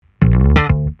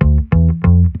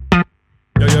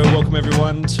Welcome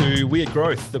everyone to Weird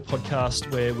Growth, the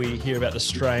podcast where we hear about the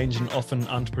strange and often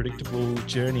unpredictable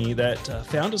journey that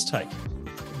founders take.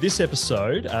 This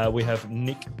episode, we have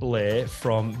Nick Blair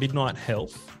from Midnight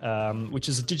Health, which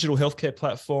is a digital healthcare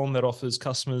platform that offers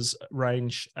customers a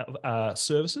range of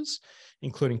services,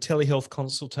 including telehealth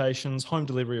consultations, home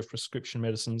delivery of prescription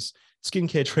medicines,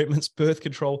 skincare treatments, birth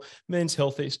control, men's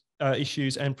health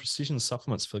issues, and precision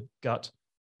supplements for gut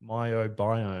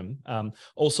microbiome.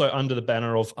 Also under the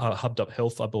banner of Hubbed Up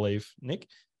Health, I believe, Nick.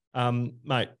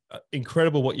 Mate,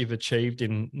 incredible what you've achieved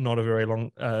in not a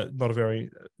very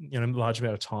large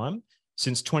amount of time.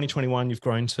 Since 2021, you've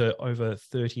grown to over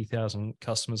 30,000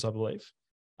 customers, I believe.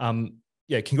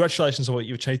 Congratulations on what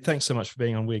you've achieved. Thanks so much for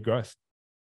being on Weird Growth.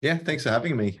 Yeah, thanks for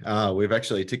having me. We've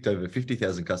actually ticked over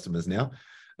 50,000 customers now.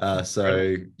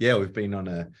 We've been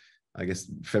on I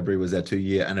guess February was our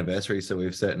 2-year anniversary. So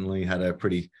we've certainly had a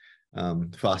pretty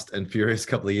fast and furious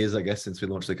couple of years, I guess, since we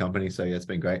launched the company. So yeah, it's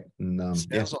been great. And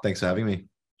thanks for having me.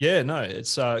 Yeah, no,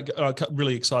 it's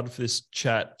really excited for this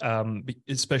chat,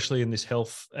 especially in this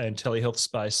health and telehealth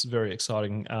space. Very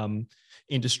exciting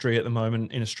industry at the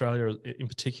moment in Australia, in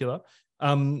particular.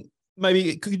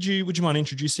 Maybe would you mind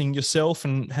introducing yourself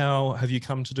and how have you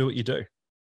come to do what you do?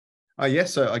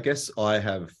 So I guess I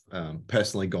have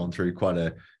personally gone through quite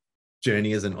a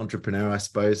journey as an entrepreneur, I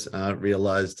suppose.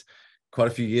 Realized quite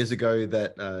a few years ago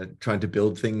that trying to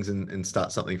build things and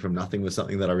start something from nothing was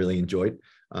something that I really enjoyed.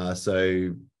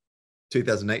 So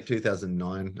 2008,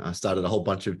 2009, I started a whole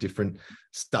bunch of different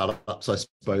startups, I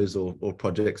suppose, or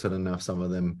projects. I don't know if some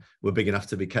of them were big enough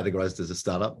to be categorized as a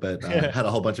startup, but had a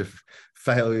whole bunch of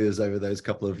failures over those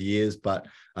couple of years, but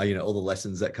all the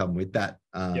lessons that come with that.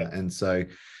 And so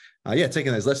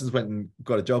taking those lessons, went and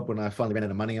got a job when I finally ran out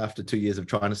of money after 2 years of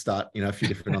trying to start, a few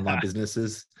different online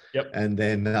businesses. Yep. And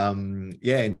then,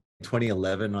 in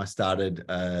 2011, I started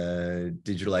a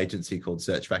digital agency called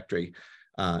Search Factory.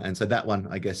 And so that one,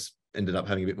 I guess, ended up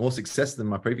having a bit more success than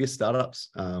my previous startups.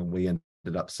 We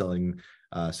ended up selling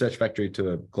Search Factory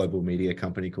to a global media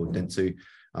company called Dentsu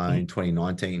in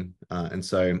 2019. And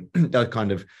so that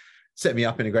kind of set me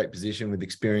up in a great position with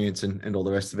experience and all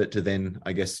the rest of it to then,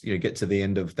 I guess, get to the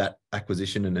end of that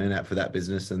acquisition and earn out for that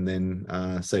business. And then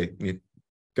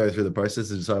go through the process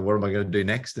and decide what am I going to do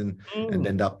next and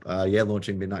end up,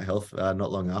 launching Midnight Health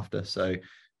not long after. So,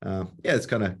 it's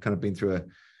kind of been through a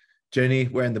journey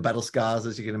wearing the battle scars,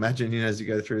 as you can imagine, as you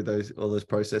go through all those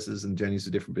processes and journeys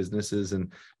to different businesses.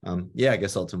 And I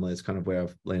guess ultimately it's kind of where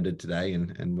I've landed today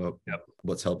and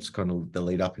what's helped kind of the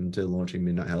lead up into launching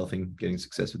Midnight Health and getting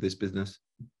success with this business.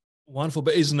 Wonderful.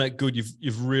 But isn't that good?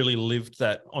 You've really lived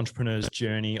that entrepreneur's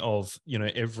journey of,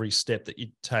 every step that you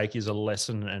take is a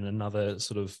lesson and another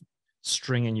sort of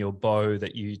string in your bow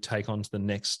that you take on to the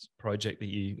next project that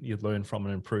you learn from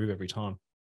and improve every time.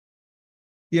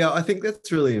 Yeah, I think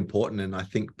that's really important. And I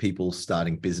think people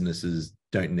starting businesses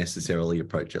don't necessarily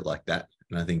approach it like that.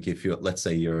 And I think if let's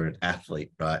say you're an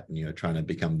athlete, right, and you're trying to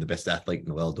become the best athlete in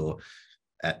the world or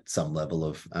at some level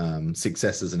of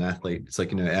success as an athlete, it's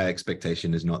like, our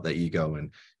expectation is not that you go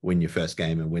and win your first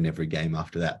game and win every game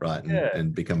after that, right?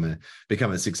 And become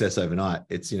a success overnight.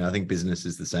 It's, I think business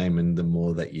is the same. And the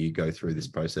more that you go through this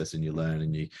process and you learn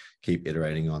and you keep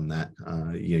iterating on that,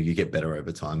 you get better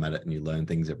over time at it and you learn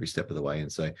things every step of the way.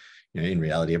 And so, in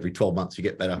reality, every 12 months you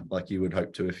get better, like you would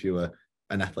hope to if you were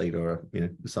an athlete or,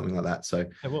 something like that. So,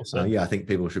 I think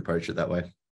people should approach it that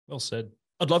way. Well said.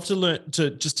 I'd love to learn to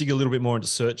just dig a little bit more into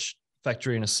Search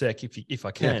Factory in a sec, if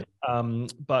I can. Yeah.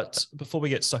 But before we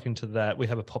get stuck into that, we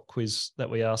have a pop quiz that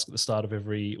we ask at the start of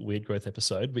every Weird Growth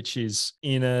episode, which is,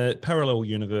 in a parallel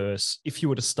universe, if you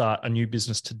were to start a new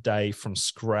business today from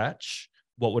scratch,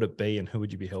 what would it be and who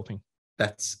would you be helping?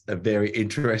 That's a very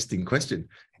interesting question.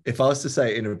 If I was to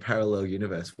say in a parallel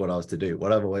universe, what I was to do,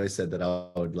 what I've always said that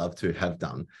I would love to have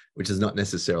done, which is not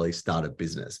necessarily start a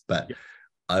business, but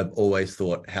I've always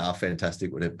thought, how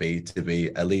fantastic would it be to be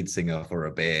a lead singer for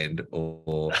a band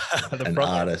or an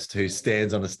artist who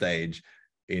stands on a stage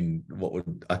in what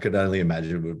I could only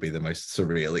imagine would be the most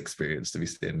surreal experience, to be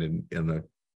standing in a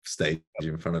stage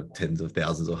in front of tens of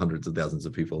thousands or hundreds of thousands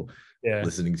of people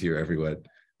listening to your every word.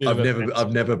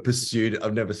 I've never pursued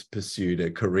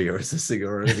a career as a singer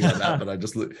or anything like that, but I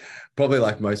just probably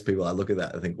like most people, I look at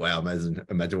that and think, wow, imagine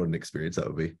what an experience that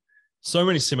would be. So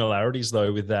many similarities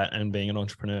though with that and being an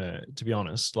entrepreneur, to be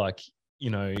honest, like,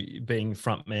 being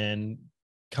front man,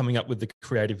 coming up with the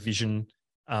creative vision,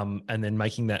 and then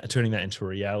turning that into a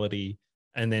reality,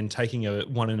 and then taking a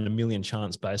 1 in a million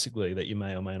chance basically that you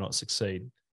may or may not succeed.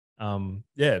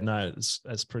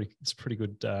 It's pretty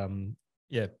good.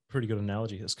 Pretty good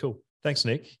analogy. That's cool. Thanks,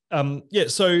 Nick.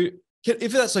 So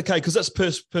If that's okay, because that's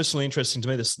personally interesting to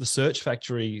me. The Search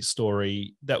Factory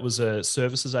story, that was a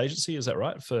services agency, is that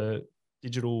right, for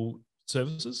digital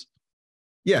services?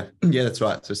 Yeah, yeah, that's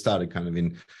right. So it started kind of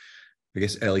in, I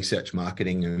guess, early search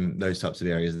marketing and those types of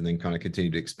areas, and then kind of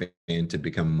continued to expand to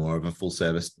become more of a full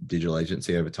service digital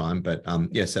agency over time. But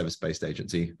yeah, service-based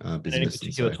agency And business. any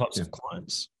particular And so, types yeah. of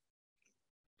clients?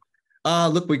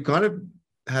 Look, we kind of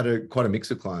had quite a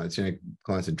mix of clients,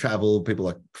 clients in travel, people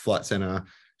like Flight Centre,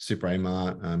 Super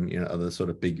Amart, other sort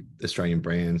of big Australian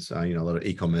brands, a lot of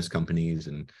e-commerce companies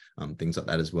and things like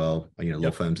that as well,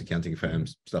 law firms, accounting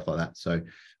firms, stuff like that. So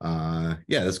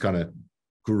yeah, that's kind of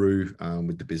grew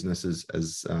with the business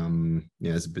as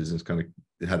a business kind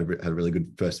of had a really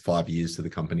good first 5 years to the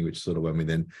company, which sort of when we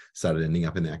then started ending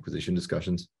up in the acquisition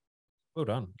discussions. Well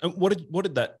done. And what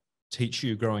did that teach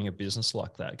you growing a business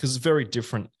like that? Because it's very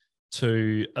different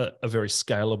to a very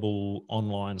scalable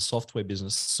online software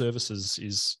business. Services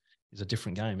is a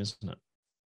different game, isn't it?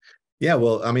 Yeah,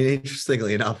 well, I mean,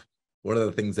 interestingly enough, one of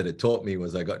the things that it taught me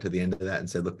was I got to the end of that and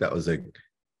said, look, that was a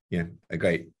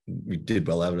great, we did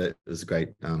well out of it. It was a great,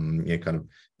 kind of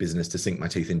business to sink my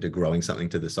teeth into growing something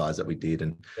to the size that we did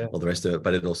and all the rest of it.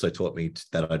 But it also taught me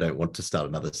that I don't want to start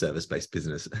another service-based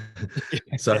business.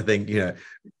 So I think,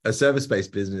 a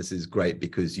service-based business is great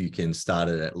because you can start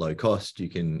it at low cost. You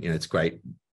can, it's great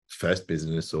first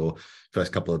business or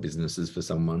first couple of businesses for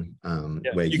someone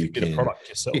where you can be the product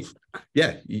yourself.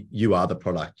 You are the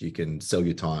product. You can sell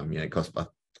your time. It costs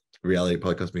reality, it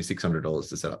probably cost me $600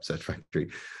 to set up Search Factory.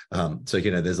 So,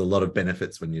 there's a lot of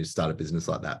benefits when you start a business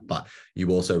like that, but you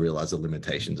also realize the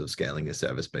limitations of scaling a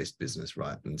service-based business,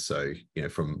 right? And so,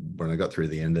 from when I got through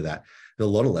the end of that, there are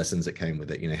a lot of lessons that came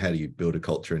with it. How do you build a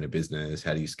culture in a business?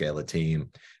 How do you scale a team?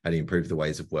 How do you improve the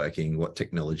ways of working? What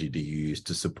technology do you use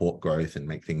to support growth and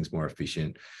make things more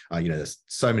efficient? There's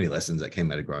so many lessons that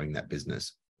came out of growing that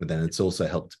business, but then it's also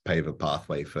helped pave a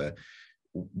pathway for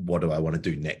what do I want to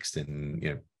do next?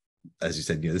 And, as you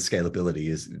said, the scalability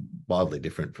is wildly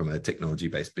different from a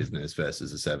technology-based business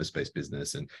versus a service-based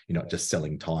business, and you're not just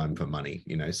selling time for money,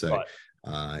 so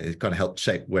right. It kind of helped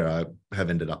shape where I have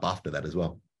ended up after that as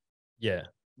well. Yeah,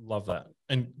 love that,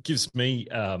 and gives me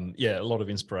a lot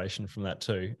of inspiration from that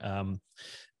too.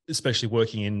 Especially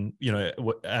working in,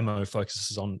 Ammo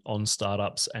focuses on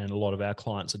startups, and a lot of our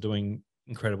clients are doing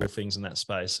incredible things in that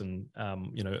space, and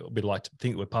we'd like to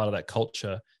think we're part of that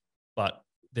culture, but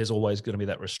there's always going to be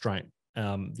that restraint.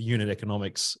 The unit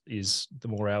economics is the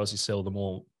more hours you sell, the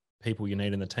more people you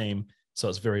need in the team. So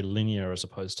it's very linear as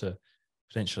opposed to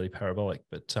potentially parabolic.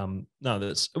 But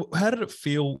no, how did it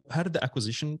feel? How did the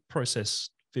acquisition process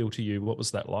feel to you? What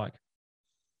was that like?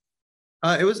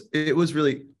 It was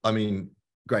really,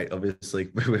 great.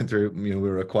 Obviously, we went through, we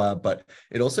were acquired, but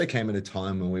it also came at a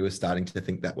time when we were starting to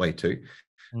think that way too.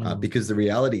 Because the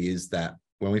reality is that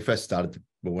when I first started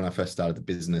the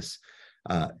business,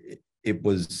 it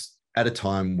was at a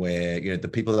time where the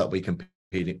people that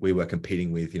we were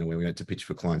competing with, when we went to pitch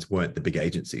for clients, weren't the big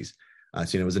agencies.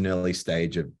 So it was an early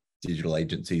stage of digital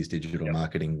agencies, digital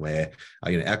marketing, where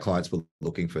our clients were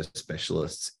looking for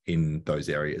specialists in those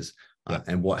areas.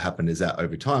 And what happened is that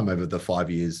over time, over the 5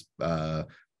 years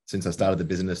since I started the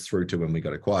business through to when we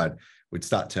got acquired, we'd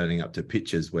start turning up to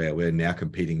pitches where we're now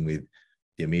competing with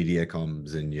your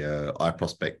MediaComs and your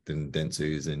iProspect and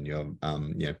Dentsus and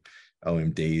your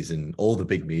OMDs and all the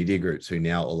big media groups who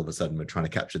now all of a sudden were trying to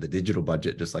capture the digital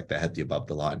budget just like they had the above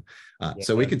the line.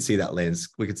 So we could see that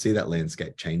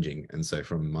landscape changing. And so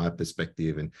from my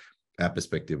perspective and our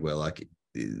perspective, we're like,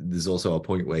 there's also a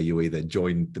point where you either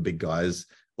join the big guys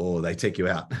or they take you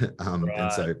out.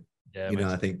 And so,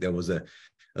 I think there was a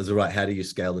right, how do you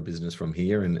scale the business from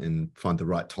here and find the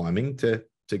right timing to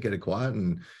get acquired?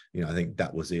 And I think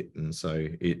that was it. And so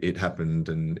it happened,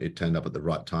 and it turned up at the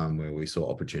right time where we saw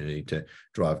opportunity to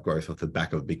drive growth off the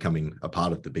back of becoming a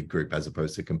part of the big group as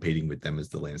opposed to competing with them as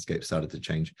the landscape started to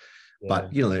change. But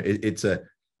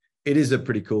it is a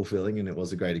pretty cool feeling, and it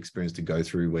was a great experience to go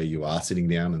through, where you are sitting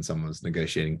down and someone's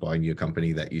negotiating buying your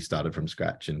company that you started from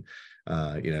scratch. And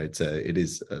it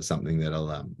is something that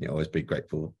I'll always be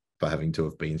grateful for having to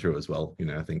have been through as well.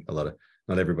 I think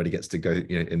not everybody gets to go,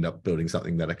 end up building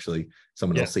something that actually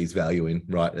someone else sees value in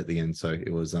right at the end. So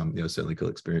it was certainly a cool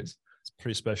experience. It's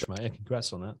pretty special, mate. Yeah,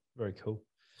 congrats on that. Very cool.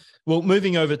 Well,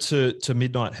 moving over to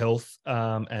Midnight Health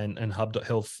and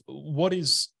Hub.Health,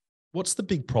 what's the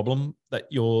big problem that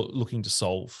you're looking to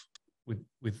solve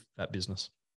with that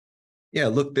business? Yeah,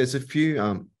 look, there's a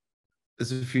few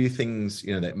things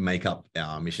that make up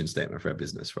our mission statement for our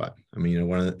business, right?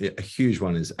 A huge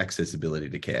one is accessibility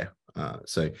to care.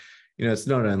 So it's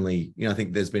not only, I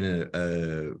think there's been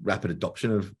a rapid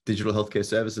adoption of digital healthcare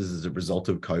services as a result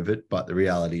of COVID, but the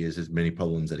reality is there's many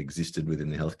problems that existed within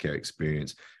the healthcare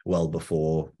experience well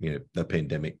before, the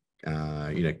pandemic,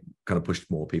 kind of pushed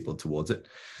more people towards it.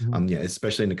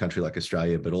 Especially in a country like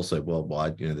Australia, but also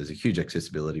worldwide, there's a huge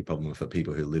accessibility problem for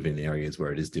people who live in areas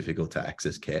where it is difficult to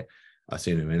access care. I've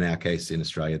seen in our case in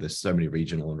Australia, there's so many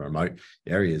regional and remote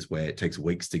areas where it takes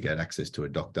weeks to get access to a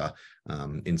doctor.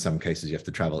 In some cases, you have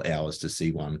to travel hours to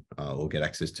see one or get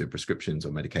access to prescriptions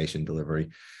or medication delivery.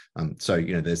 So,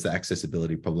 there's the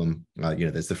accessibility problem.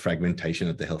 There's the fragmentation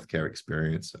of the healthcare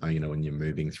experience, when you're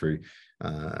moving through,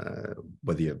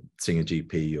 whether you're seeing a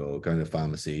GP or going to a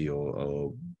pharmacy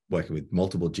or working with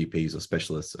multiple GPs or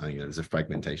specialists, there's a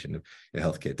fragmentation of your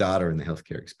healthcare data and the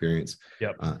healthcare experience.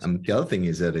 Yep. The other thing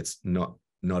is that it's not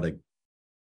a,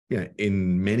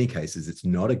 in many cases, it's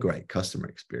not a great customer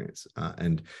experience.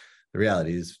 And the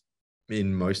reality is,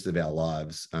 in most of our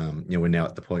lives, we're now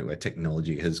at the point where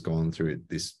technology has gone through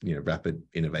this, rapid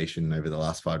innovation over the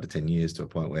last 5 to 10 years to a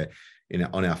point where,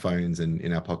 on our phones and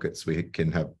in our pockets, we can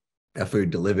have our food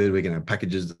delivered, we can have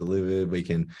packages delivered, we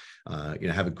can,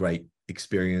 have a great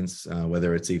experience,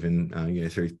 whether it's even,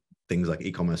 through things like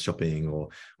e-commerce shopping or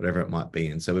whatever it might be.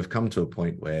 And so we've come to a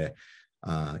point where,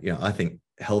 I think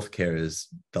healthcare is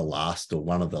the last or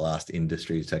one of the last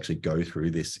industries to actually go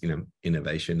through this,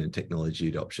 innovation and technology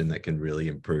adoption that can really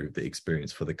improve the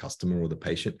experience for the customer or the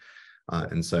patient.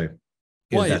 And so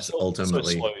that's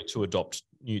ultimately so slow to adopt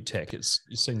new tech. It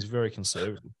seems very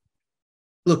conservative.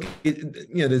 Look,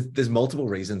 there's multiple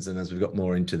reasons, and as we've got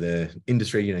more into the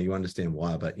industry, you understand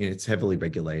why. But it's heavily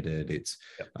regulated. It's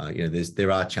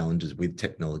there are challenges with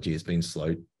technology. It's been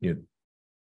slow.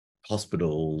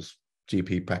 Hospitals,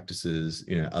 GP practices,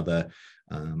 other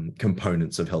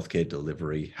components of healthcare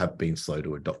delivery have been slow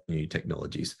to adopt new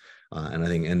technologies. And I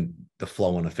think, and the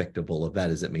flow-on effect of all of that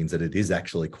is it means that it is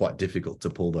actually quite difficult to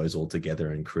pull those all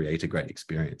together and create a great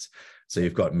experience. So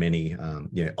you've got many,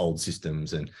 old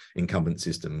systems and incumbent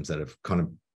systems that have kind of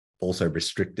also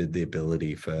restricted the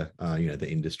ability for, the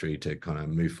industry to kind of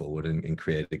move forward and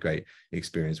create a great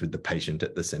experience with the patient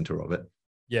at the center of it.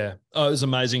 Yeah. Oh, it was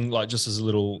amazing. Like, just as a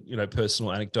little,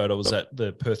 personal anecdote, I was at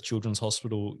the Perth Children's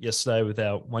Hospital yesterday with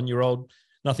our 1-year-old.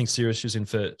 Nothing serious. She was in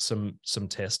for some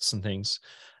tests and things.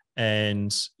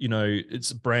 And,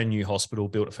 it's a brand new hospital,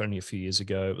 built only a few years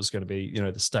ago. It was going to be,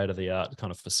 the state of the art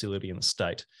kind of facility in the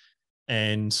state.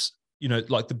 And,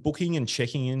 like the booking and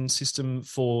checking in system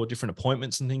for different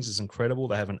appointments and things is incredible.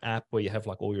 They have an app where you have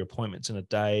like all your appointments in a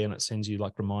day and it sends you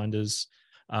like reminders,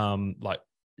 like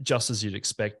just as you'd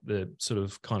expect the sort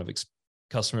of kind of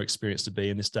customer experience to be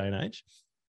in this day and age.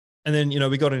 And then,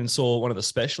 we got in and saw one of the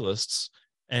specialists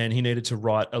and he needed to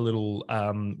write a little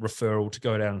referral to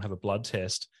go down and have a blood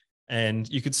test. And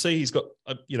you could see he's got,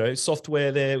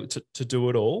 software there to do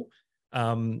it all.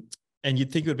 And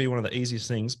you'd think it would be one of the easiest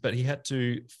things, but he had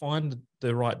to find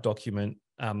the right document,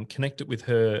 connect it with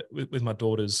with my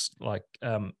daughter's like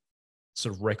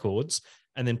sort of records,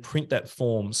 and then print that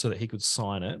form so that he could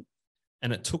sign it.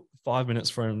 And it took 5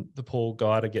 minutes for the poor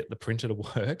guy to get the printer to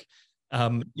work.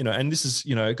 And this is,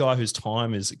 a guy whose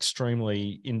time is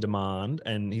extremely in demand.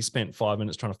 And he spent 5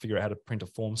 minutes trying to figure out how to print a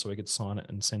form so he could sign it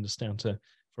and send us down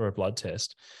for a blood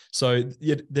test. So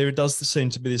there does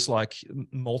seem to be this like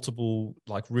multiple,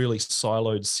 like really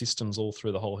siloed systems all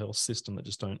through the whole health system that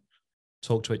just don't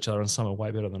talk to each other, and some are way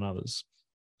better than others.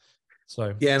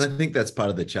 So, yeah. And I think that's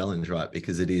part of the challenge, right?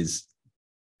 Because it is,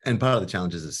 and part of the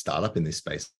challenge as a startup in this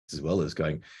space as well is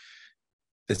going,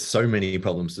 there's so many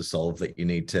problems to solve that you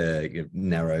need to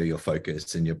narrow your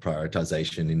focus and your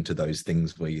prioritization into those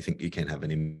things where you think you can have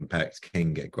an impact,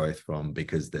 can get growth from,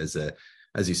 because there's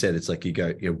as you said, it's like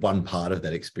one part of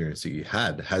that experience that you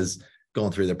had has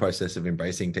gone through the process of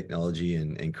embracing technology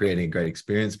and creating a great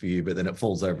experience for you, but then it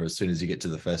falls over as soon as you get to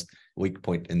the first weak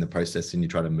point in the process and you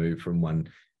try to move from one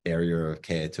area of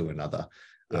care to another.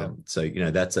 Yeah. So,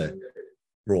 that's a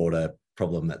broader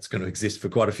problem that's going to exist for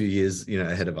quite a few years,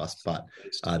 ahead of us. But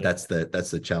that's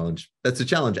the challenge. That's the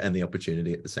challenge and the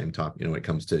opportunity at the same time, when it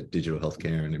comes to digital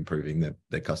healthcare and improving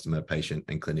the customer, patient,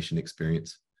 and clinician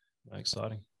experience.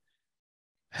 Exciting.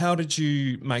 How did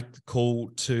you make the call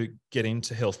to get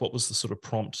into health? What was the sort of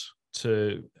prompt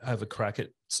to have a crack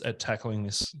at tackling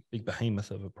this big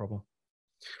behemoth of a problem?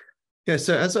 Yeah,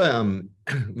 so as I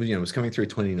was coming through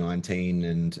 2019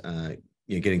 and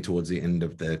getting towards the end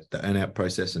of the earn-out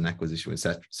process and acquisition with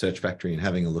Search Factory, and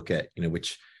having a look at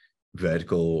which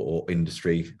vertical or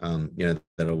industry that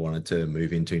I wanted to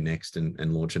move into next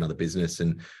and launch another business.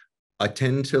 And I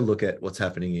tend to look at what's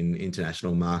happening in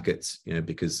international markets,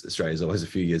 because Australia is always a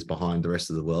few years behind the rest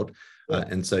of the world. Yeah.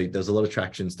 And so there's a lot of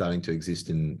traction starting to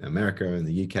exist in America and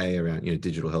the UK around,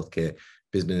 digital healthcare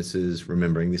businesses,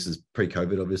 remembering this is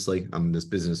pre-COVID, obviously. There's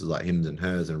businesses like Hims and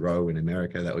Hers and Roe in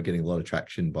America that were getting a lot of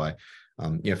traction by,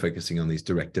 focusing on these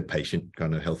direct-to-patient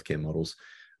kind of healthcare models.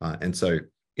 And so,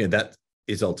 that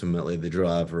is ultimately the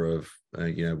driver of,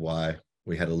 why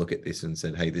we had a look at this and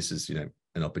said, hey, this is,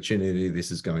 an opportunity. This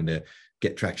is going to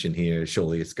get traction here.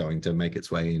 Surely it's going to make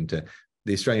its way into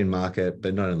the Australian market,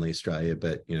 but not only Australia,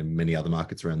 but many other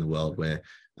markets around the world where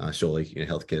surely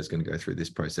healthcare is going to go through this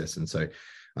process. And so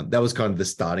that was kind of the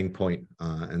starting point.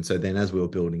 And so then as we were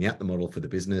building out the model for the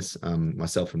business,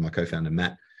 myself and my co-founder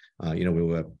Matt, we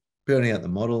were building out the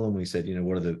model and we said,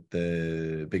 what are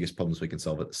the biggest problems we can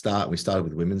solve at the start? We started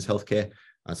with women's healthcare.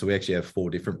 So we actually have 4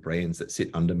 different brands that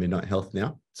sit under Midnight Health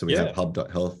now. So we have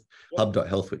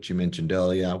Hub.health, which you mentioned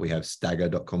earlier. We have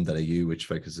stagger.com.au, which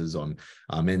focuses on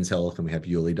men's health. And we have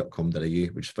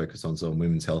yuli.com.au, which focuses on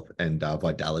women's health, and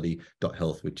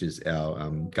vitality.health, which is our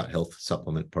gut health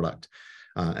supplement product.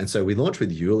 And so we launched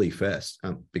with Yuli first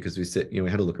because we said, we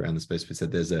had a look around the space. We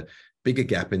said there's a bigger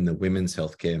gap in the women's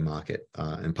healthcare market.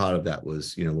 And part of that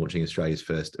was, launching Australia's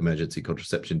first emergency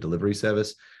contraception delivery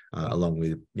service, along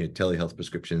with telehealth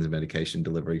prescriptions and medication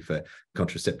delivery for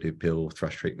contraceptive pill,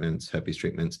 thrush treatments, herpes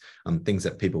treatments, things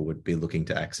that people would be looking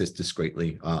to access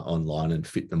discreetly online and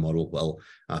fit the model well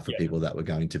for people that were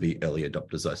going to be early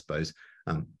adopters, I suppose.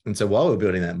 And so while we were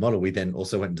building that model, we then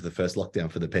also went into the first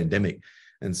lockdown for the pandemic.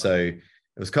 And so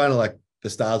it was kind of like the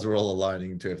stars were all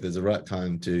aligning to, if there's a right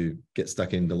time to get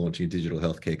stuck into launching a digital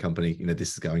healthcare company,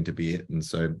 this is going to be it. And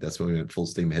so that's when we went full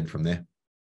steam ahead from there.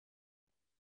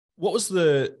 What was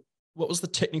the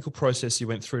technical process you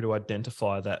went through to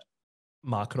identify that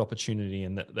market opportunity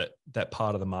and that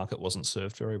part of the market wasn't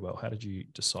served very well? How did you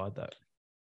decide that?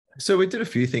 So we did a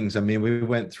few things. I mean, we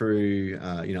went through,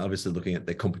 obviously looking at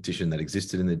the competition that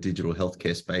existed in the digital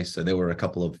healthcare space. So there were a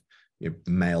couple of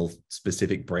male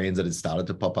specific brands that had started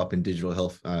to pop up in digital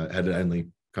health, had only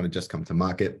kind of just come to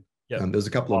market. There was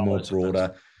a couple of more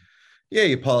broader. Yeah,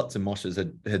 your pilots and Moshes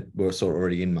were sort of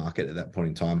already in market at that point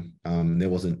in time. There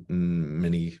wasn't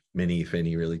many, if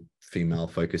any, really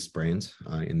female-focused brands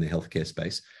in the healthcare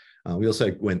space. We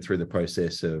also went through the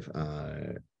process of,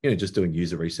 just doing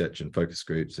user research and focus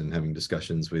groups and having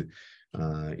discussions with,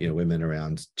 women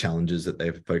around challenges that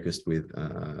they've focused with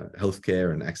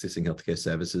healthcare and accessing healthcare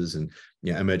services. And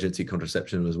emergency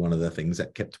contraception was one of the things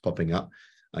that kept popping up.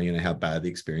 How bad the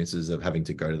experiences of having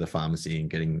to go to the pharmacy and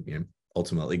getting,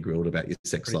 ultimately grilled about your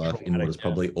sex life in what is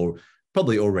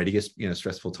probably already a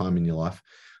stressful time in your life.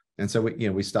 And so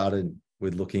we started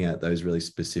with looking at those really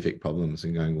specific problems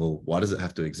and going, well, why does it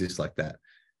have to exist like that?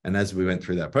 And as we went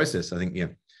through that process, I think,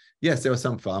 yes, there were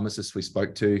some pharmacists we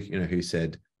spoke to, who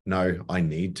said, no, they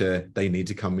need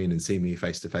to come in and see me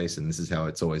face to face, and this is how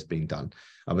it's always been done.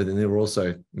 But then there were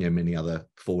also, many other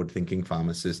forward-thinking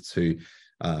pharmacists who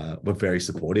were very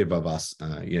supportive of us,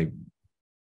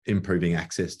 improving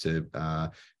access to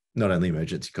not only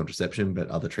emergency contraception, but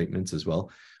other treatments as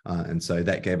well. And so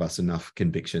that gave us enough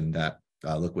conviction that,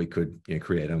 look, we could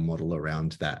create a model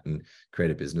around that and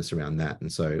create a business around that.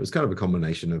 And so it was kind of a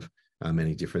combination of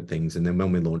many different things. And then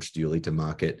when we launched Yuli to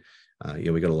market,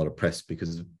 we got a lot of press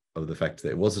because of the fact that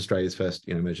it was Australia's first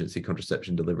emergency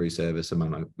contraception delivery service,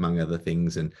 among other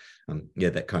things. And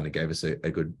that kind of gave us a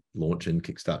good launch and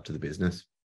kickstart to the business.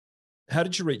 How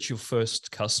did you reach your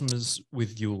first customers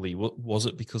with Yuli? Was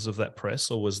it because of that press,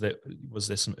 or was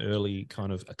there some early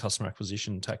kind of customer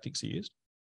acquisition tactics you used?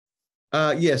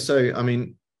 So I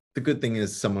mean, the good thing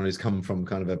is someone who's come from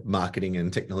kind of a marketing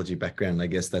and technology background, I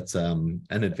guess that's an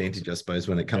advantage, I suppose,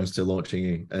 when it comes to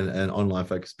launching an online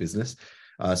focused business.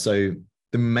 So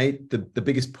the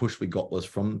biggest push we got was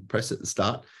from press at the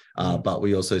start, but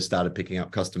we also started picking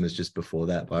up customers just before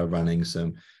that by running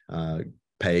some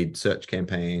paid search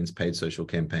campaigns, paid social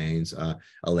campaigns,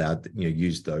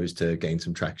 used those to gain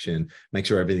some traction, make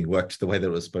sure everything worked the way that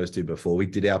it was supposed to before we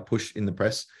did our push in the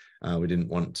press. We didn't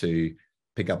want to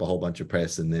pick up a whole bunch of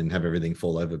press and then have everything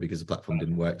fall over because the platform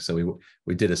didn't work. So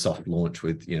we did a soft launch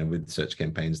with search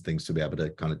campaigns, things to be able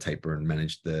to kind of taper and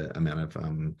manage the amount of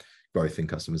growth in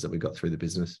customers that we got through the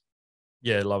business.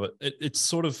 Yeah, I love it. It's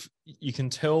sort of, you can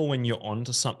tell when you're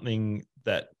onto something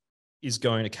that is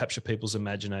going to capture people's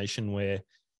imagination,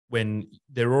 when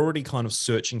they're already kind of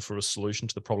searching for a solution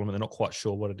to the problem and they're not quite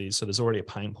sure what it is. So there's already a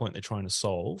pain point they're trying to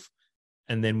solve.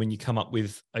 And then when you come up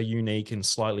with a unique and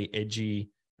slightly edgy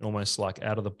and almost like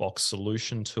out of the box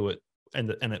solution to it,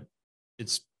 and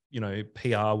it's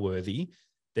PR worthy,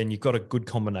 then you've got a good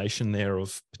combination there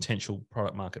of potential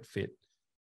product market fit.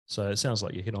 So it sounds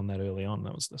like you hit on that early on.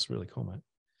 That's really cool, mate.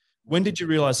 When did you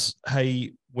realize,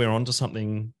 hey, we're onto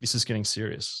something, this is getting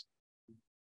serious?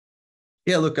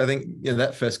 Yeah, look, I think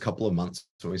that first couple of months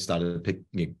when we started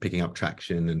picking up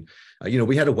traction, and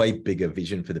we had a way bigger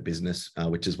vision for the business,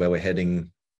 which is where we're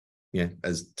heading.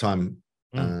 As time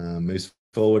moves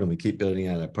forward and we keep building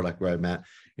out our product roadmap,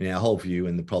 our whole view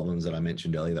and the problems that I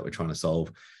mentioned earlier that we're trying to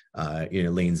solve,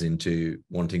 leans into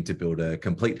wanting to build a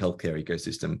complete healthcare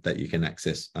ecosystem that you can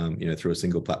access, through a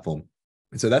single platform.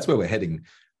 And so that's where we're heading.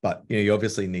 But you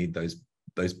obviously need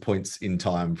those points in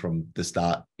time from the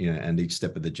start, and each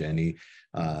step of the journey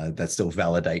that still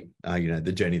validate,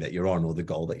 the journey that you're on or the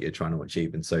goal that you're trying to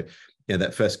achieve. And so,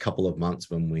 that first couple of months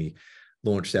when we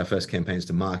launched our first campaigns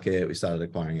to market, we started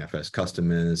acquiring our first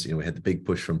customers. We had the big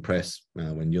push from press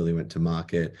when Yuli went to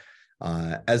market.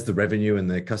 As the revenue and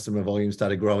the customer volume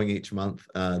started growing each month,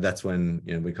 that's when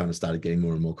we kind of started getting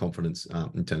more and more confidence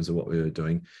in terms of what we were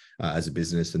doing as a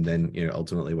business, and then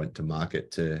ultimately went to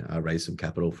market to raise some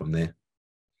capital from there.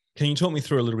 Can you talk me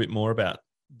through a little bit more about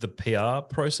the PR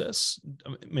process?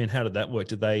 I mean, how did that work?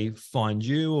 Did they find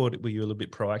you, or were you a little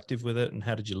bit proactive with it? And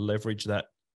how did you leverage that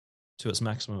to its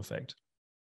maximum effect?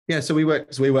 Yeah, so we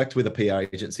worked with a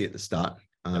PR agency at the start.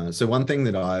 So one thing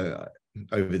that I,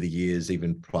 over the years,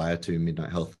 even prior to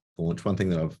Midnight Health launch, one thing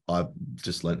that I've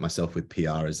just learnt myself with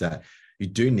PR is that you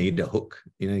do need a hook.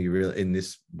 You really, in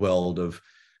this world of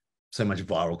so much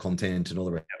viral content and all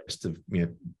the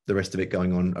rest of it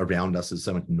going on around us, is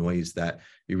so much noise that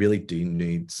you really do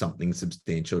need something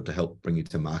substantial to help bring you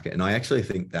to market. And I actually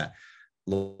think that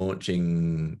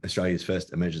launching Australia's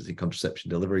first emergency contraception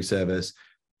delivery service,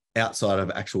 outside of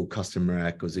actual customer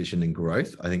acquisition and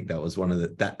growth, I think that was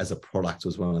that as a product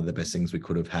was one of the best things we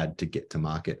could have had to get to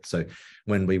market. So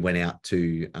when we went out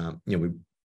to,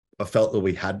 I felt that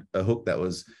we had a hook that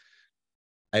was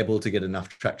able to get enough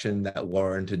traction that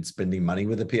warranted spending money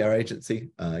with a PR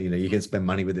agency. You can spend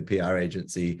money with a PR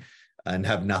agency and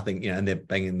have nothing, and they're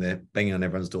banging on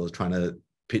everyone's doors trying to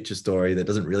pitch a story that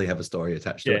doesn't really have a story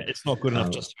attached to it. Yeah, it's not good enough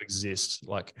just to exist.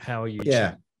 Like, how are you?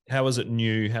 Yeah. How is it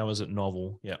new? How is it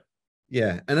novel? Yeah.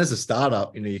 Yeah. And as a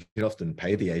startup, you can often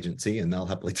pay the agency and they'll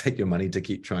happily take your money to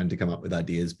keep trying to come up with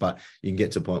ideas, but you can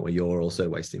get to a point where you're also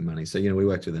wasting money. So, we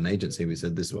worked with an agency. We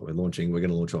said, this is what we're launching. We're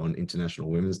going to launch on International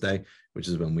Women's Day, which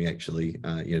is when we actually,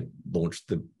 launched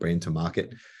the brand to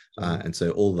market. And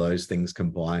so all those things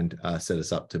combined set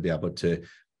us up to be able to,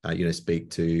 speak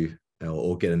to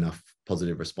or get enough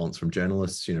positive response from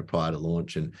journalists, prior to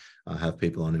launch, and have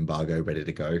people on embargo ready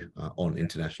to go on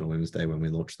International Women's Day when we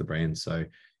launched the brand. So,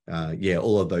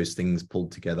 all of those things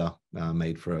pulled together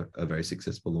made for a very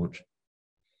successful launch.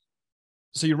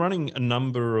 So you're running a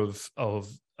number of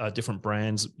different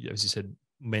brands, as you said,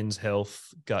 men's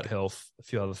health, gut health, a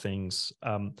few other things.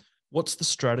 What's the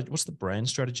strategy? What's the brand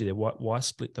strategy there? Why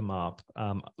split them up?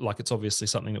 It's obviously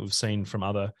something that we've seen from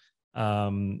other,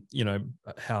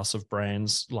 house of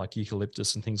brands like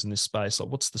Eucalyptus and things in this space. Like,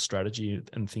 what's the strategy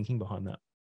and thinking behind that?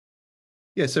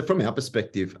 Yeah, so from our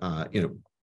perspective,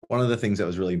 one of the things that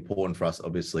was really important for us,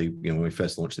 obviously, when we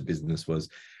first launched the business, was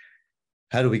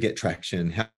how do we get traction?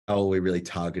 How are we really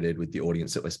targeted with the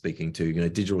audience that we're speaking to?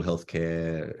 Digital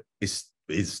healthcare is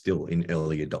still in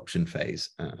early adoption phase.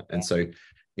 And so,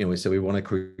 so we want to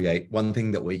create one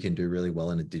thing that we can do really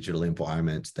well in a digital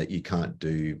environment that you can't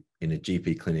do in a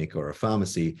GP clinic or a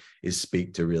pharmacy is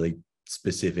speak to really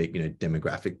specific,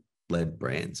 demographic-led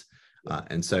brands.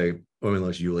 And so when we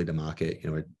launched Yuli to market,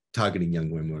 we're targeting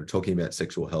young women, we're talking about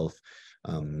sexual health,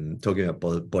 talking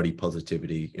about body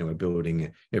positivity. We're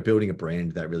building a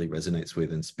brand that really resonates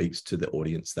with and speaks to the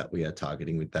audience that we are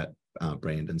targeting with that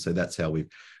brand. And so that's how we've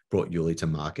brought Yuli to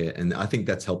market. And I think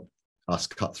that's helped us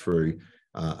cut through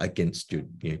against your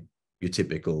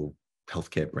typical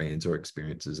healthcare brands or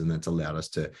experiences, and that's allowed us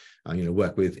to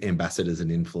work with ambassadors and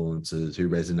influencers who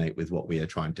resonate with what we are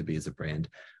trying to be as a brand,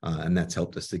 and that's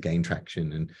helped us to gain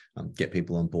traction and get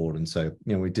people on board. And so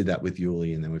we did that with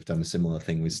Yuli, and then we've done a similar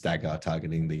thing with Stagger,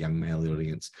 targeting the young male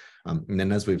audience. And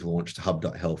then as we've launched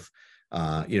Hub.Health,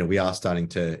 we are starting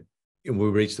to we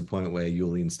reached the point where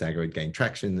Yuli and Stagger had gained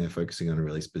traction. They're focusing on a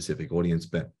really specific audience,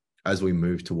 but as we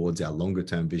move towards our longer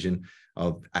term vision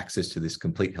of access to this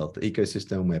complete health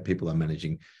ecosystem where people are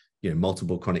managing,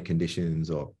 multiple chronic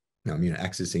conditions, or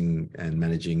accessing and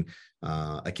managing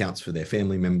accounts for their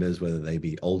family members, whether they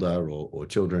be older or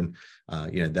children,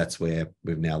 that's where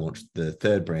we've now launched the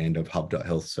third brand of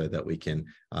Hub.Health, so that we can,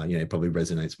 probably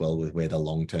resonates well with where the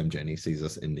long-term journey sees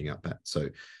us ending up at. So,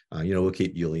 we'll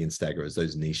keep Yuli and Stagger as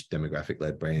those niche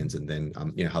demographic-led brands, and then,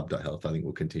 Hub.Health, I think,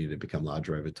 will continue to become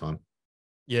larger over time.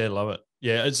 Yeah, love it.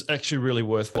 Yeah, it's actually really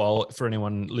worthwhile for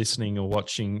anyone listening or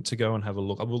watching to go and have a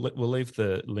look. We'll leave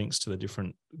the links to the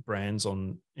different brands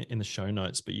in the show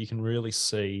notes, but you can really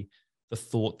see the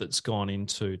thought that's gone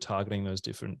into targeting those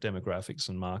different demographics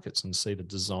and markets, and see the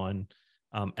design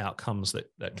outcomes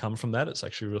that come from that. It's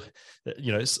actually really,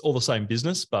 it's all the same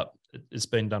business, but it's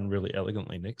been done really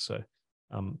elegantly, Nick. So,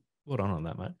 well done on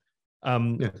that,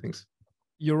 mate. Yeah, thanks.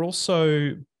 You're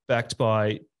also backed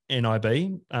by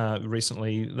NIB.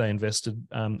 Recently, they invested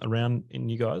around in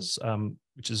you guys,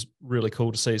 which is really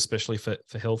cool to see, especially for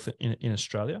health in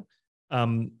Australia.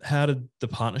 How did the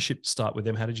partnership start with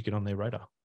them? How did you get on their radar?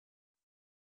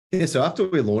 Yeah, so after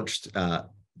we launched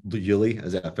Yuli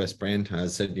as our first brand,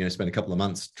 as I said, spent a couple of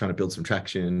months trying to build some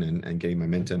traction and getting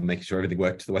momentum, making sure everything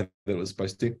worked the way that it was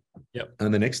supposed to. Yep.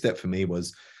 And the next step for me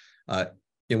was,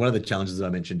 one of the challenges that I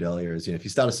mentioned earlier is, if you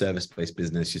start a service-based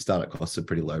business, your startup costs are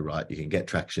pretty low, right? You can get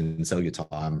traction, sell your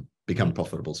time, become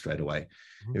profitable straight away.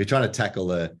 If you're trying to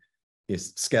tackle a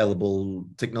scalable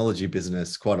technology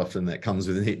business, quite often that comes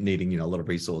with needing, a lot of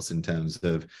resource in terms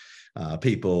of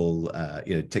people,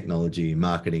 technology,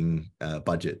 marketing,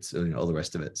 budgets, all the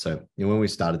rest of it. So, when we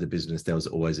started the business, there was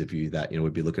always a view that,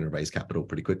 we'd be looking to raise capital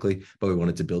pretty quickly, but we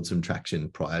wanted to build some traction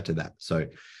prior to that. So,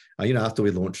 after we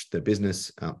launched the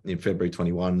business in February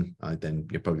 21, then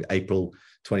probably April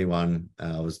 21,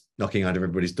 I was knocking on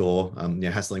everybody's door,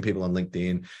 hassling people on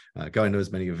LinkedIn, going to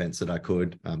as many events that I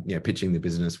could, pitching the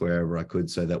business wherever I could,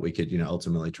 so that we could,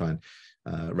 ultimately try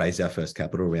and raise our first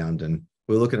capital round. And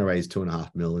we were looking to raise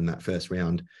 $2.5 million in that first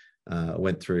round.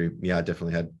 Went through, I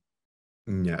definitely had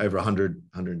over 100,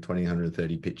 120,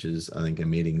 130 pitches, I think, and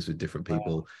meetings with different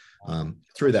people.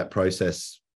 Through that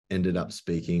process, ended up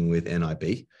speaking with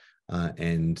NIB.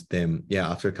 And then,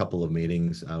 after a couple of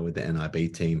meetings with the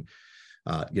NIB team,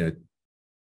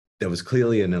 there was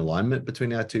clearly an alignment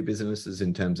between our two businesses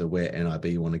in terms of where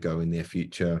NIB want to go in their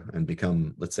future and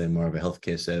become, let's say, more of a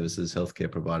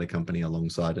healthcare provider company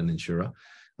alongside an insurer.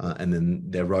 And then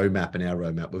their roadmap and our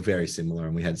roadmap were very similar,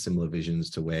 and we had similar visions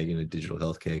to where, digital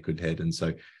healthcare could head. And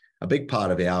so a big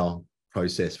part of our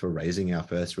process for raising our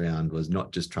first round was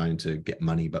not just trying to get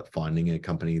money, but finding a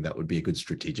company that would be a good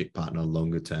strategic partner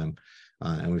longer term.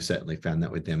 And we've certainly found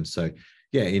that with them. So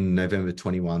in November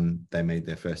 21, they made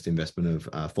their first investment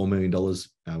of $4 million,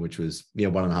 which was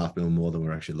 $1.5 million more than we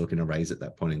we're actually looking to raise at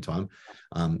that point in time.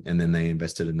 And then they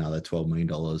invested another $12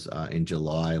 million in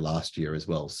July last year as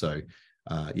well. So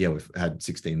we've had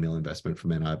 $16 million investment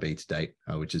from NIB to date,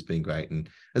 which has been great. And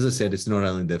as I said, it's not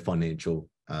only the financial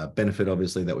benefit,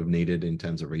 obviously, that we've needed in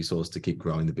terms of resource to keep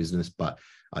growing the business, but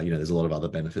there's a lot of other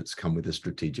benefits come with a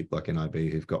strategic like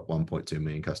NIB, who've got 1.2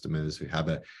 million customers, who have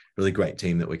a really great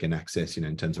team that we can access,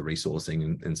 in terms of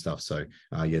resourcing and stuff. So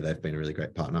they've been a really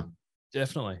great partner.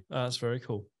 Definitely. That's very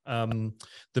cool.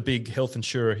 The big health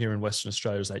insurer here in Western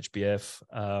Australia is HBF.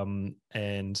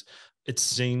 And it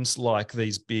seems like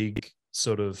these big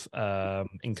sort of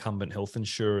incumbent health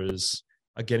insurers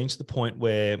are getting to the point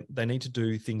where they need to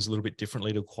do things a little bit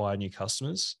differently to acquire new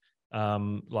customers.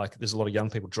 Like there's a lot of young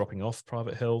people dropping off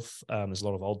private health. There's a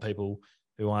lot of old people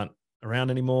who aren't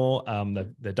around anymore.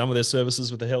 They're done with their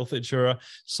services with the health insurer.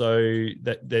 So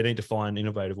that they need to find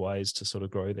innovative ways to sort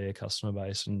of grow their customer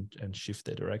base and shift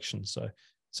their direction. So it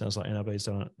sounds like NIB's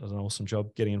done an awesome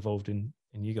job getting involved in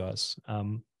you guys.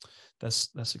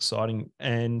 That's exciting.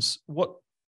 And what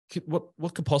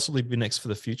could possibly be next for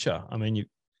the future? I mean,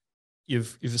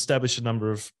 you've established a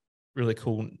number of really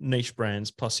cool niche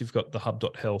brands, plus you've got the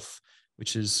Hub.Health,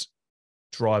 which is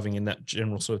driving in that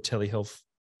general sort of telehealth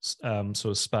sort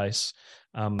of space.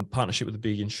 Partnership with a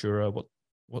big insurer.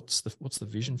 What's the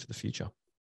vision for the future?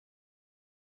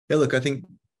 Yeah, look, I think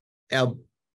the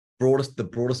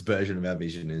broadest version of our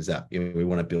vision is that we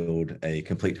want to build a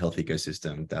complete health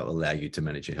ecosystem that will allow you to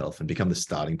manage your health and become the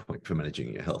starting point for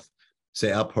managing your health. So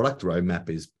our product roadmap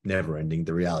is never ending.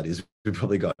 The reality is we've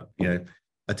probably got,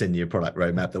 a 10-year product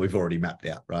roadmap that we've already mapped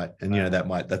out, right? And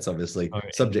that's obviously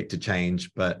subject to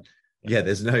change, but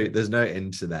there's no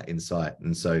end to that insight.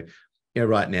 And so,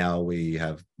 right now we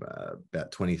have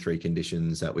about 23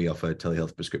 conditions that we offer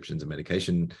telehealth prescriptions and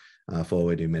medication for.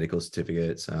 We do medical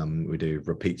certificates. We do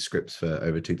repeat scripts for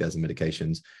over 2,000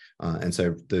 medications. And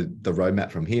so the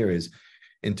roadmap from here is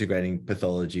integrating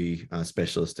pathology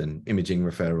specialist and imaging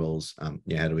referrals.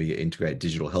 How do we integrate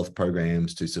digital health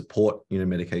programs to support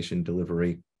medication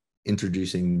delivery?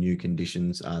 introducing new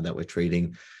conditions that we're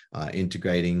treating,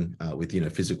 integrating with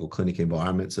physical clinic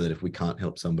environment, so that if we can't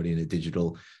help somebody in a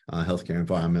digital healthcare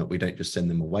environment, we don't just send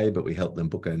them away, but we help them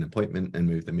book an appointment and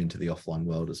move them into the offline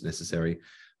world as necessary.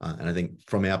 And I think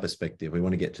from our perspective, we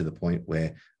want to get to the point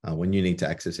where when you need to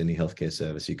access any healthcare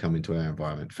service, you come into our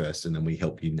environment first, and then we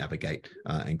help you navigate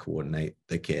and coordinate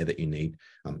the care that you need.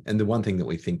 And the one thing that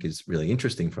we think is really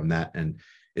interesting from that, and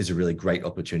is a really great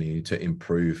opportunity to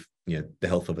improve the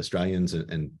health of Australians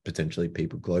and potentially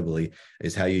people globally,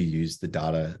 is how you use the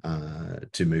data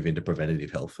to move into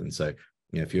preventative health. And so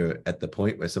if you're at the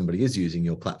point where somebody is using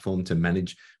your platform to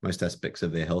manage most aspects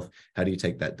of their health, how do you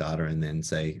take that data and then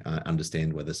say,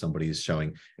 understand whether somebody is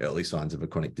showing early signs of a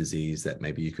chronic disease that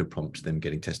maybe you could prompt them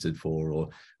getting tested for, or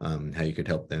how you could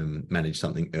help them manage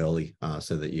something early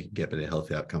so that you can get better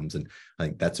health outcomes. And I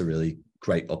think that's a really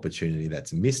great opportunity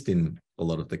that's missed in a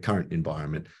lot of the current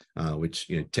environment,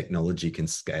 which technology can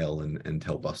scale and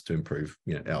help us to improve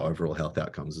our overall health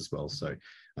outcomes as well. So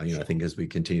I think as we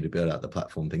continue to build out the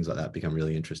platform, things like that become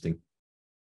really interesting.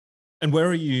 And where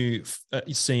are you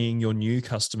seeing your new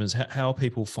customers? How are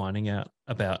people finding out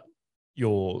about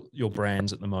your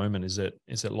brands at the moment? Is it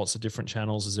lots of different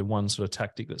channels? Is there one sort of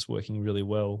tactic that's working really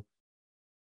well?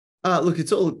 Look,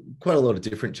 it's all quite a lot of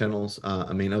different channels.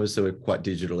 Obviously we're quite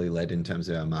digitally led in terms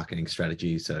of our marketing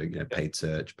strategy. So, paid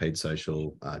search, paid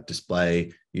social,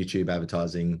 display, YouTube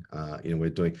advertising.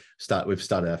 We've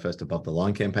started our first above the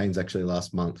line campaigns actually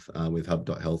last month with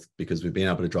Hub.Health, because we've been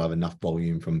able to drive enough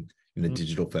volume from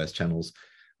digital first channels.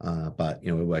 But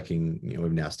we're working.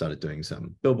 We've now started doing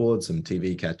some billboards, some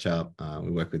TV catch up.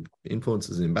 We work with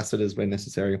influencers and ambassadors where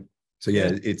necessary. So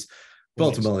it's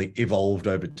ultimately evolved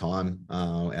over time,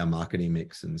 our marketing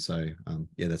mix. And so,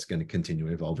 that's going to continue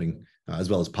evolving, as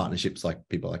well as partnerships like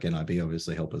people like NIB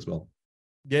obviously help as well.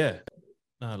 Yeah.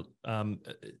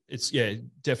 It's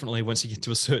definitely once you get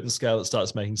to a certain scale, it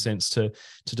starts making sense to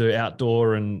do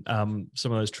outdoor and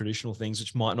some of those traditional things,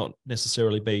 which might not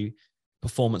necessarily be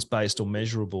performance-based or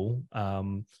measurable,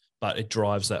 but it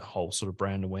drives that whole sort of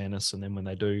brand awareness. And then when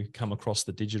they do come across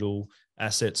the digital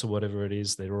assets or whatever it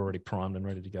is, they're already primed and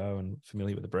ready to go and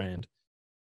familiar with the brand.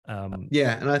 And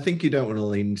I think you don't want to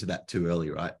lean into that too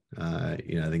early, right? I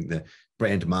think the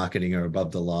brand marketing or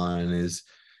above the line is,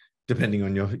 depending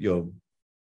on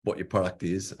what your product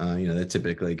is, they're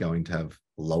typically going to have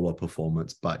lower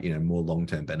performance, but more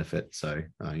long-term benefit. So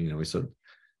we sort of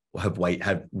have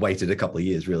waited a couple of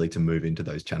years really to move into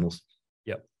those channels.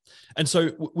 Yep. And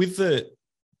so with the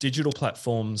digital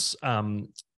platforms,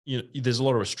 there's a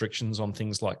lot of restrictions on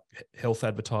things like health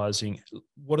advertising.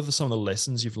 What are some of the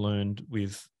lessons you've learned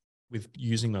with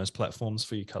using those platforms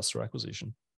for your customer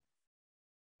acquisition?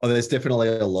 Oh, there's definitely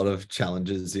a lot of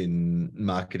challenges in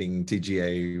marketing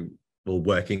TGA, or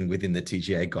working within the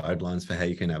TGA guidelines for how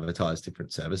you can advertise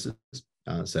different services.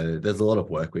 So there's a lot of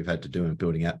work we've had to do in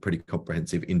building out pretty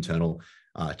comprehensive internal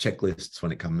checklists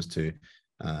when it comes to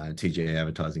TGA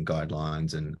advertising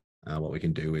guidelines and what we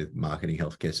can do with marketing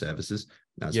healthcare services.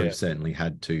 So we've certainly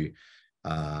had to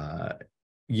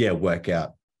work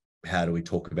out, how do we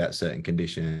talk about certain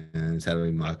conditions? How do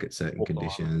we market certain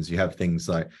conditions? You have things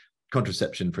like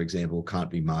contraception, for example, can't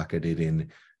be marketed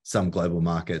in some global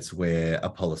markets where a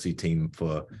policy team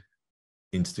for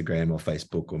Instagram or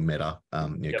Facebook or Meta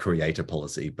create a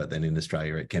policy, but then in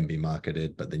Australia it can be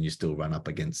marketed, but then you still run up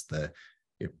against the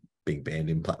being banned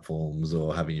in platforms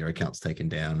or having your accounts taken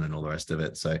down and all the rest of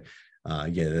it. So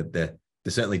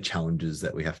there's certainly challenges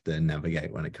that we have to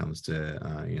navigate when it comes to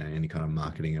any kind of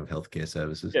marketing of healthcare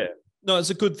services. Yeah, no,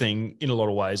 it's a good thing in a lot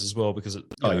of ways as well, because it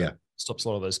stops a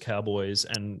lot of those cowboys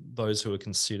and those who are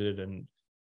considered and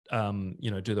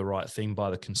do the right thing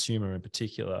by the consumer in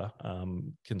particular,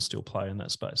 can still play in that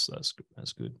space. So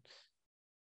that's good.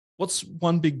 What's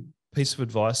one big piece of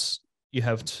advice you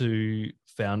have to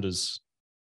founders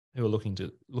who are looking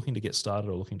to get started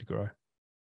or looking to grow?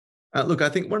 Look, I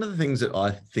think one of the things that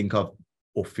I think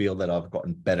feel that I've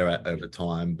gotten better at over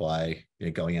time by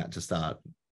going out to start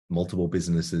multiple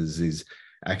businesses is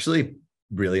actually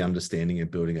really understanding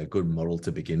and building a good model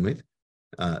to begin with.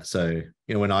 So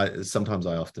sometimes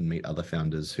I often meet other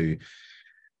founders who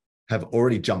have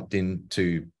already jumped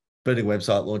into building a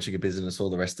website, launching a business, all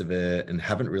the rest of it, and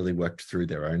haven't really worked through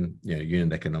their own,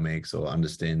 unit economics or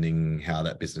understanding how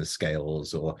that business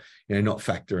scales, or, not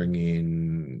factoring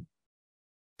in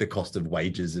the cost of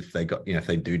wages if they got, if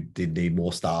they did need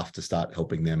more staff to start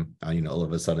helping them. All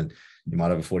of a sudden you might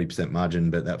have a 40%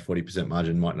 margin, but that 40%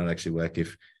 margin might not actually work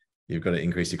if you've got to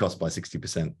increase your cost by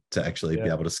 60% to actually be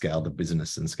able to scale the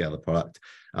business and scale the product.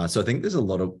 So I think there's a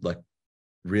lot of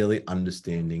really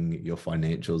understanding your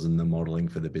financials and the modeling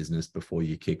for the business before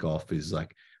you kick off is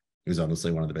is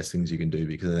honestly one of the best things you can do,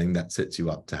 because I think that sets you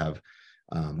up to have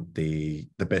the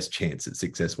best chance at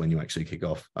success when you actually kick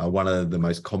off. One of the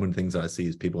most common things that I see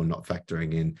is people not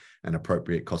factoring in an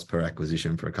appropriate cost per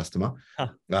acquisition for a customer.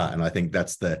 And I think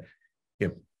that's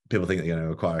people think they're going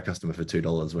to acquire a customer for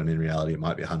 $2 when in reality it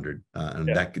might be 100, and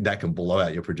that can blow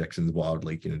out your projections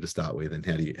wildly, to start with. And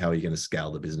how are you going to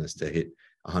scale the business to hit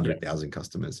 100,000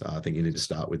 customers? I think you need to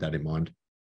start with that in mind.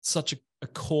 Such a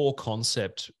core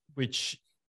concept, which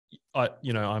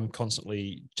I'm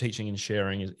constantly teaching and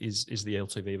sharing is the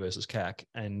LTV versus CAC,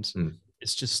 and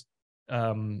it's just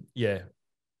a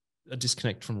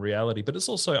disconnect from reality. But it's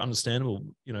also understandable.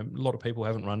 A lot of people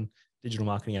haven't run digital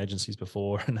marketing agencies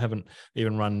before and haven't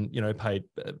even run paid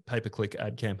pay-per-click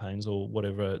ad campaigns or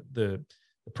whatever the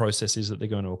process is that they're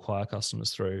going to acquire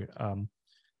customers through.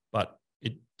 But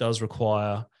it does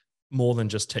require more than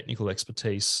just technical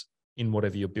expertise in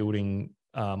whatever you're building,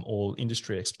 or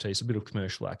industry expertise, a bit of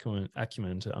commercial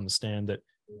acumen to understand that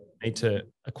you need to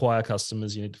acquire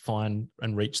customers, you need to find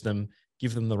and reach them,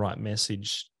 give them the right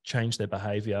message, change their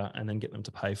behavior, and then get them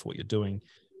to pay for what you're doing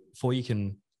before you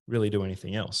can really do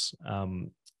anything else.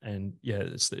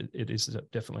 It is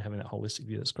definitely having that holistic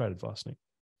view. That's great advice, Nick.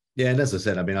 Yeah, and as I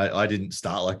said, I didn't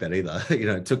start like that either.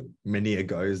 It took many a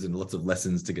goes and lots of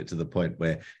lessons to get to the point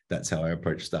where that's how I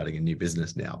approach starting a new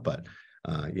business now. But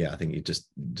I think it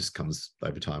just comes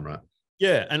over time, right?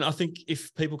 Yeah, and I think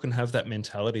if people can have that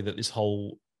mentality that this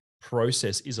whole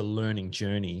process is a learning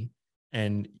journey,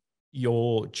 and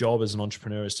your job as an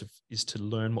entrepreneur is to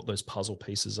learn what those puzzle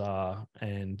pieces are,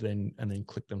 and then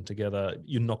click them together.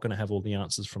 You're not going to have all the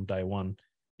answers from day one.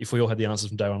 If we all had the answers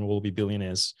from day one, we'll all be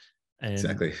billionaires. And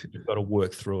exactly, you've got to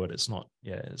work through it. It's not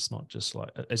just like,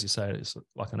 as you say, it's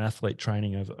like an athlete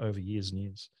training over years and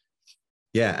years.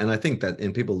 Yeah, and I think that,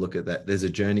 and people look at that, there's a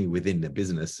journey within the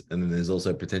business, and then there's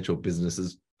also potential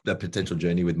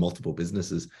journey with multiple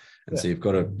businesses. And so you've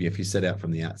got to, if you set out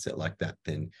from the outset like that,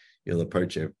 then you'll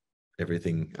approach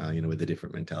everything, with a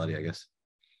different mentality, I guess.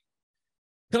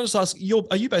 Can I just ask,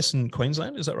 are you based in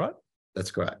Queensland? Is that right?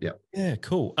 That's correct. Yeah. Yeah,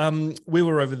 cool. We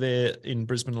were over there in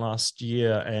Brisbane last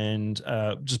year, and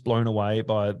just blown away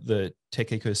by the tech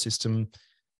ecosystem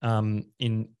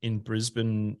in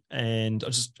Brisbane. And I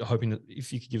was just hoping that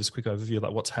if you could give us a quick overview of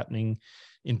like what's happening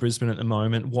in Brisbane at the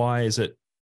moment. Why is it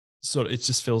it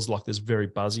just feels like there's very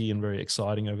buzzy and very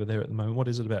exciting over there at the moment? What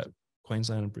is it about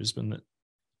Queensland and Brisbane that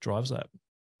drives that?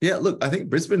 Yeah, look, I think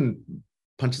Brisbane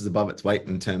punches above its weight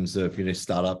in terms of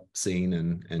startup scene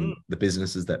and the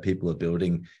businesses that people are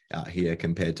building out here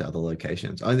compared to other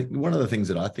locations. I think one of the things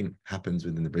that I think happens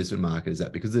within the Brisbane market is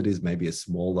that because it is maybe a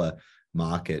smaller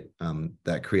market,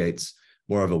 that creates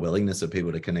more of a willingness of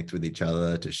people to connect with each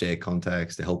other, to share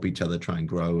contacts, to help each other try and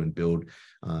grow and build.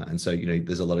 And so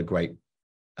there's a lot of great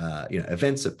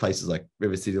events at places like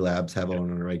River City Labs have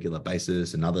on a regular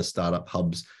basis, and other startup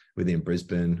hubs within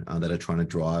Brisbane that are trying to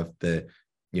drive the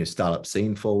startup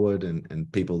scene forward,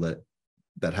 and people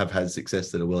that have had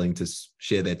success that are willing to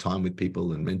share their time with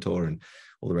people and mentor and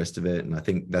all the rest of it. And I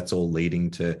think that's all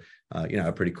leading to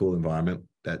a pretty cool environment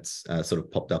that's sort of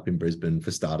popped up in Brisbane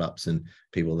for startups and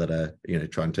people that are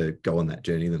trying to go on that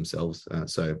journey themselves.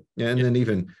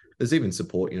 Then there's even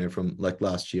support from, like,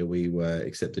 last year we were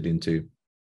accepted into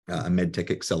a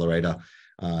medtech accelerator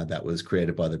that was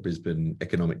created by the Brisbane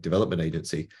Economic Development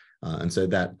Agency. And so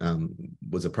that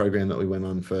was a program that we went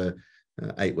on for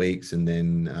 8 weeks. And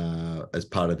then as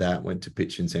part of that, went to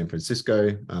pitch in San Francisco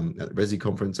at the Resi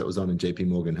conference that was on in JP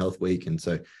Morgan Health Week. And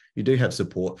so you do have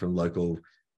support from local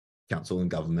council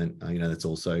and government, that's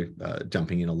also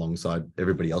jumping in alongside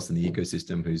everybody else in the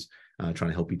ecosystem who's trying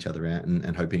to help each other out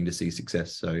and hoping to see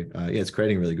success. So it's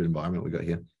creating a really good environment we got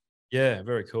here. Yeah,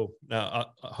 very cool.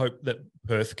 Now, I hope that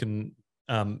Perth can,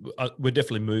 we're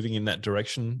definitely moving in that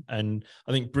direction. And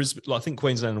I think Brisbane, I think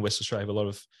Queensland and West Australia have a lot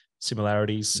of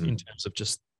similarities in terms of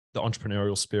just the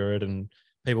entrepreneurial spirit, and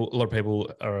a lot of people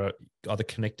are either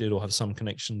connected or have some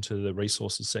connection to the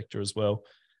resources sector as well.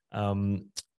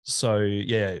 So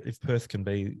yeah, if Perth can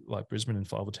be like Brisbane in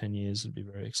 5 or 10 years, it'd be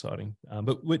very exciting.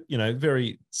 But with,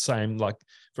 very same, like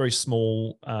very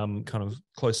small, kind of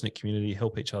close-knit community,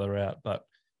 help each other out, but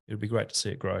it'd be great to see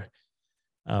it grow.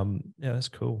 Yeah, that's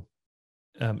cool.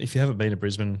 If you haven't been to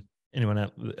Brisbane, anyone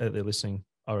out there listening,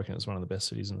 I reckon it's one of the best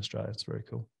cities in Australia. It's very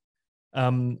cool.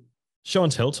 Show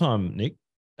and tell time, Nick.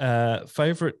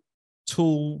 Favorite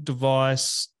tool,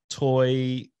 device,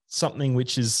 toy, something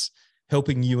which is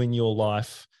helping you in your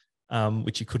life,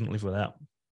 which you couldn't live without?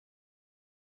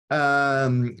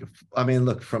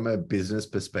 Look, from a business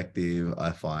perspective,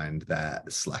 I find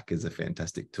that Slack is a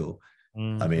fantastic tool.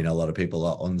 I mean, a lot of people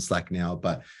are on Slack now,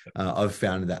 but I've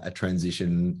found that a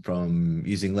transition from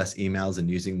using less emails and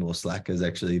using more Slack has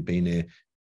actually been a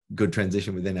good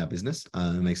transition within our business.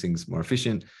 It makes things more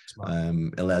efficient,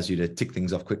 allows you to tick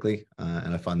things off quickly.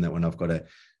 And I find that when I've got a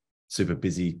super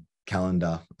busy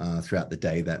calendar throughout the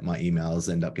day, that my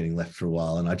emails end up getting left for a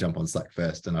while, and I jump on Slack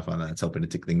first, and I find that it's helping to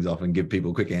tick things off and give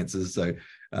people quick answers. So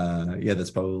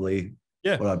that's probably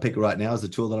what I'd pick right now as a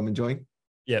tool that I'm enjoying.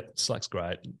 Yeah, Slack's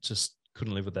great. Just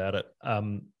couldn't live without it.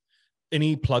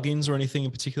 Any plugins or anything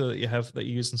in particular that you have that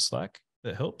you use in Slack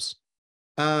that helps?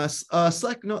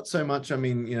 Slack, not so much. I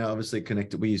mean, obviously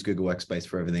connected. We use Google Workspace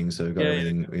for everything, so we've got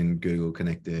everything in Google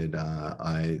connected.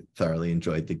 I thoroughly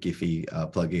enjoyed the Giphy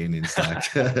plugin in Slack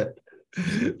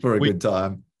for a good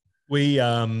time. We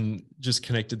just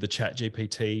connected the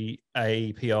ChatGPT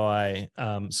API.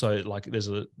 So like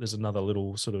there's another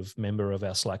little sort of member of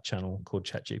our Slack channel called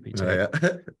ChatGPT. Oh,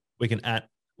 yeah. We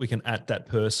can add that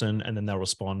person, and then they'll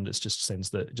respond. It just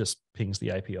pings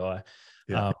the API.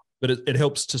 Yeah. But it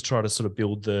helps to try to sort of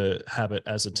build the habit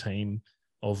as a team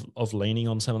of leaning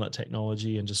on some of that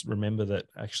technology, and just remember that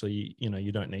actually,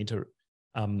 you don't need to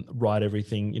write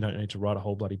everything. You don't need to write a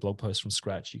whole bloody blog post from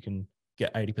scratch. You can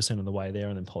get 80% of the way there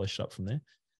and then polish it up from there.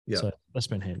 Yeah. So that's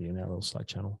been handy in our little Slack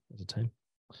channel as a team.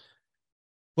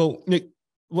 Well, Nick,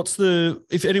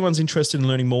 if anyone's interested in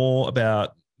learning more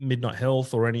about Midnight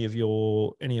Health or any of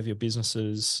your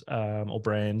businesses or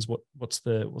brands, what's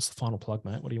the final plug,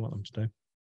 mate? What do you want them to do?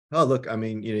 Oh, look, I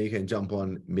mean, you can jump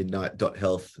on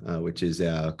midnight.health, which is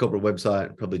our corporate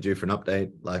website, probably due for an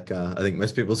update, like I think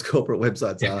most people's corporate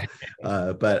websites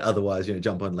are. But otherwise,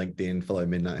 jump on LinkedIn, follow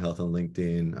Midnight Health on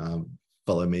LinkedIn,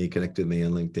 follow me, connect with me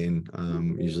on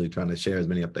LinkedIn, usually trying to share as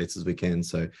many updates as we can.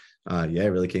 So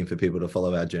really keen for people to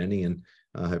follow our journey, and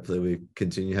hopefully we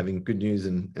continue having good news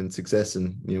and success,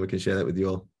 and we can share that with you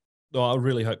all. Oh, I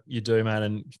really hope you do, man.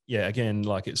 And again,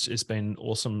 like it's been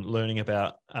awesome learning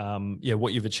about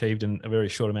what you've achieved in a very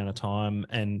short amount of time,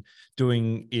 and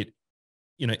doing it,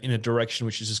 in a direction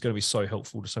which is just going to be so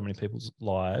helpful to so many people's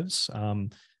lives,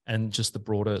 and just the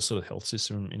broader sort of health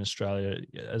system in Australia.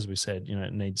 As we said,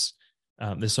 it needs.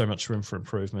 There's so much room for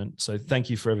improvement. So thank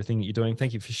you for everything that you're doing.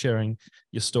 Thank you for sharing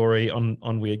your story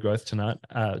on Weird Growth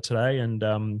today, and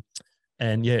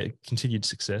continued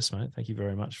success, mate. Thank you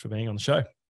very much for being on the show.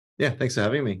 Yeah, thanks for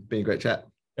having me. Been a great chat.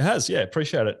 It has,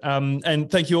 appreciate it.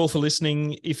 And thank you all for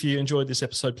listening. If you enjoyed this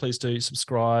episode, please do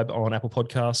subscribe on Apple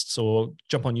Podcasts or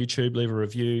jump on YouTube, leave a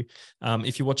review.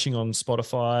 If you're watching on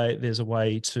Spotify,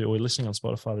 or listening on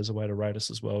Spotify, there's a way to rate us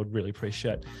as well. I'd really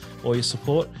appreciate all your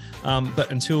support.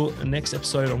 But until the next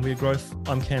episode on Weird Growth,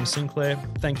 I'm Cam Sinclair.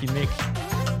 Thank you, Nick.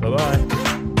 Bye-bye.